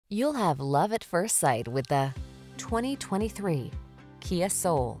You'll have love at first sight with the 2023 Kia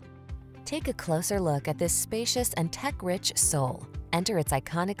Soul. Take a closer look at this spacious and tech-rich Soul. Enter its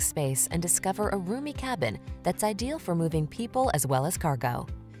iconic space and discover a roomy cabin that's ideal for moving people as well as cargo.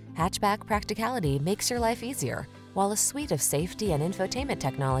 Hatchback practicality makes your life easier, while a suite of safety and infotainment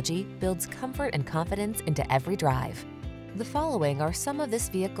technology builds comfort and confidence into every drive. The following are some of this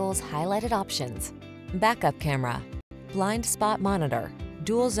vehicle's highlighted options: backup camera, blind spot monitor,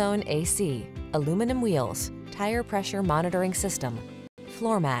 dual zone AC, aluminum wheels, tire pressure monitoring system,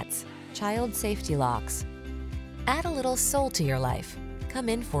 floor mats, child safety locks. Add a little soul to your life. Come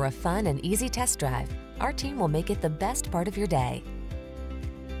in for a fun and easy test drive. Our team will make it the best part of your day.